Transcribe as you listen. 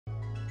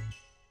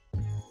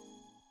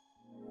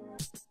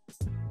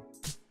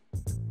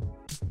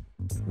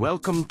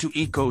Welcome to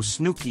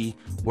infosnooki,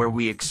 where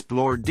we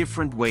explore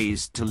different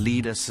ways to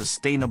lead a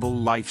sustainable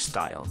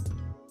lifestyle.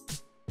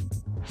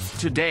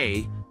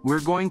 Today,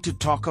 we're going to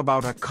talk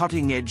about a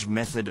cutting-edge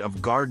method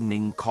of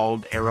gardening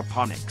called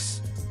aeroponics.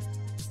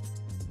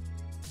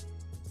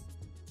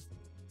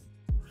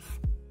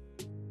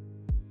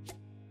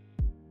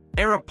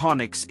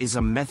 Aeroponics is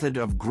a method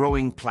of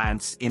growing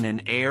plants in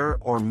an air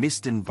or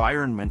mist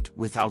environment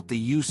without the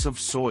use of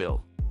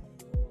soil.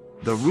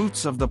 The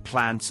roots of the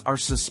plants are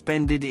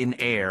suspended in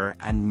air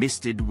and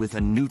misted with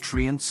a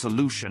nutrient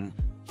solution,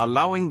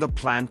 allowing the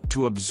plant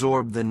to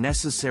absorb the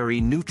necessary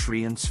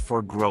nutrients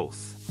for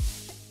growth.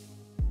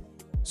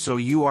 So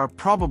you are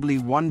probably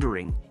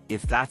wondering,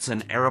 if that's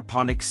an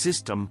aeroponic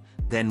system,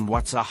 then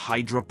what's a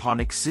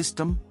hydroponic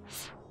system?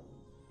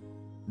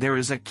 There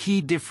is a key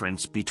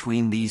difference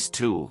between these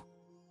two.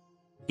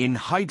 In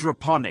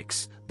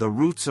hydroponics, the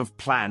roots of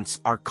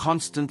plants are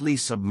constantly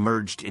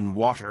submerged in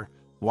water,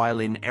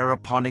 while in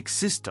aeroponic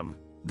system,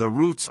 the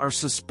roots are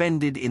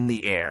suspended in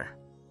the air.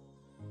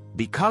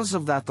 Because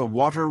of that, the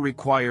water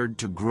required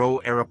to grow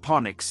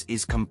aeroponics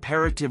is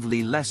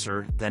comparatively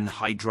lesser than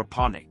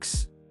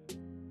hydroponics.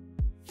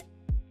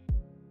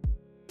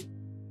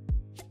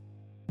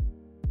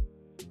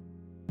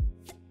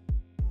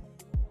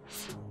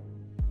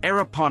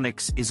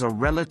 Aeroponics is a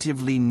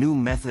relatively new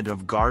method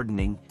of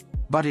gardening,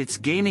 but it's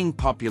gaining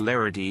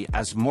popularity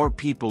as more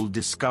people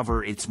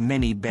discover its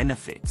many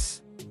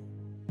benefits.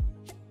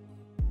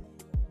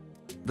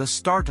 The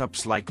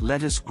startups like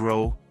Lettuce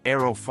Grow,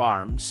 Aero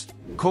Farms,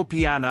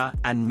 Copiana,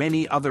 and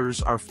many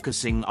others are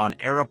focusing on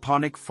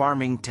aeroponic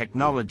farming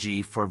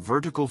technology for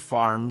vertical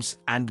farms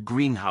and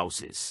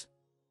greenhouses.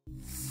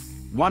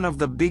 One of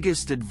the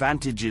biggest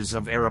advantages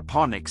of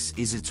aeroponics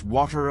is its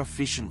water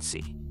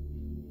efficiency.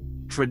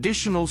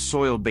 Traditional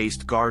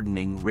soil-based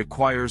gardening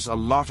requires a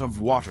lot of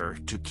water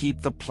to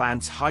keep the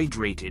plants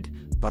hydrated,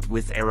 but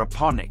with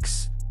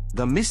aeroponics,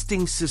 the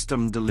misting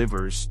system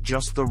delivers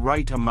just the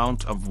right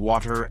amount of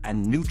water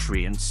and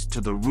nutrients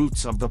to the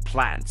roots of the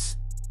plants,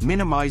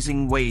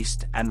 minimizing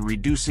waste and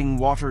reducing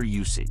water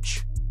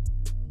usage.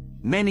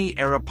 Many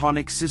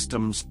aeroponic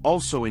systems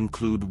also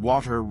include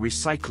water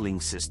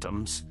recycling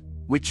systems,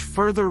 which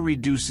further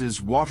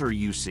reduces water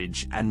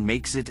usage and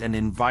makes it an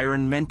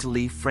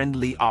environmentally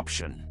friendly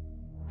option.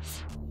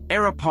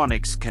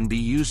 Aeroponics can be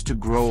used to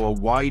grow a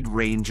wide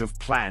range of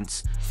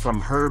plants,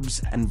 from herbs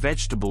and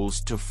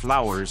vegetables to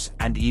flowers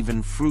and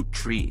even fruit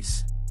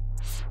trees.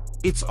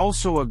 It's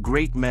also a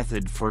great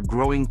method for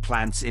growing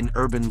plants in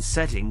urban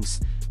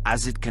settings,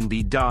 as it can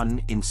be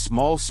done in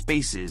small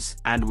spaces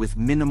and with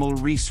minimal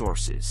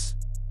resources.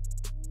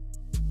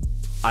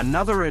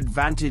 Another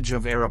advantage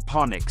of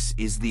aeroponics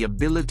is the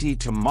ability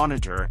to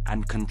monitor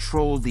and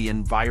control the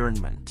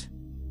environment.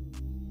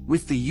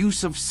 With the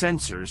use of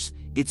sensors,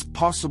 it's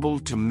possible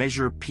to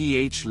measure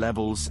pH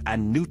levels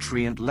and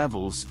nutrient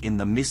levels in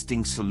the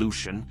misting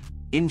solution,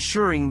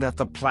 ensuring that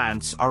the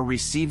plants are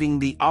receiving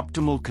the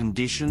optimal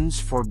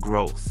conditions for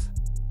growth.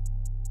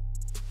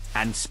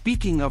 And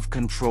speaking of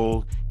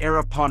control,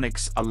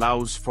 aeroponics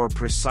allows for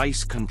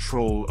precise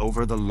control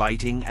over the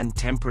lighting and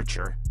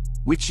temperature,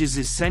 which is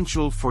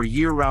essential for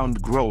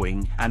year-round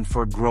growing and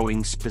for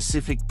growing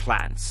specific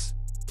plants.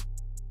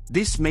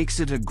 This makes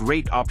it a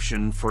great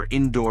option for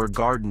indoor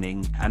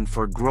gardening and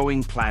for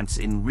growing plants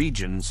in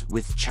regions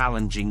with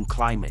challenging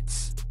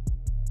climates.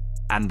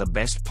 And the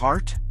best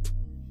part?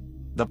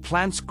 The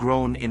plants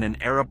grown in an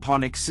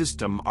aeroponic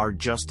system are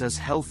just as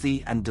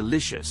healthy and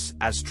delicious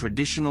as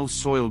traditional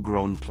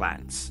soil-grown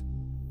plants.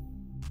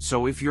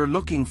 So if you're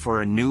looking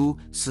for a new,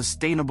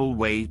 sustainable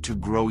way to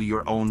grow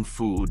your own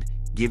food,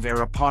 give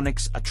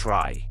aeroponics a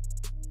try.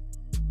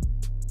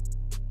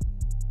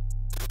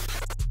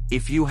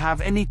 If you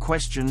have any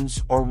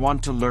questions or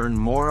want to learn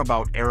more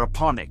about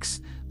aeroponics,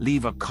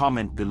 leave a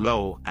comment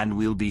below and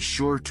we'll be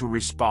sure to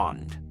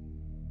respond.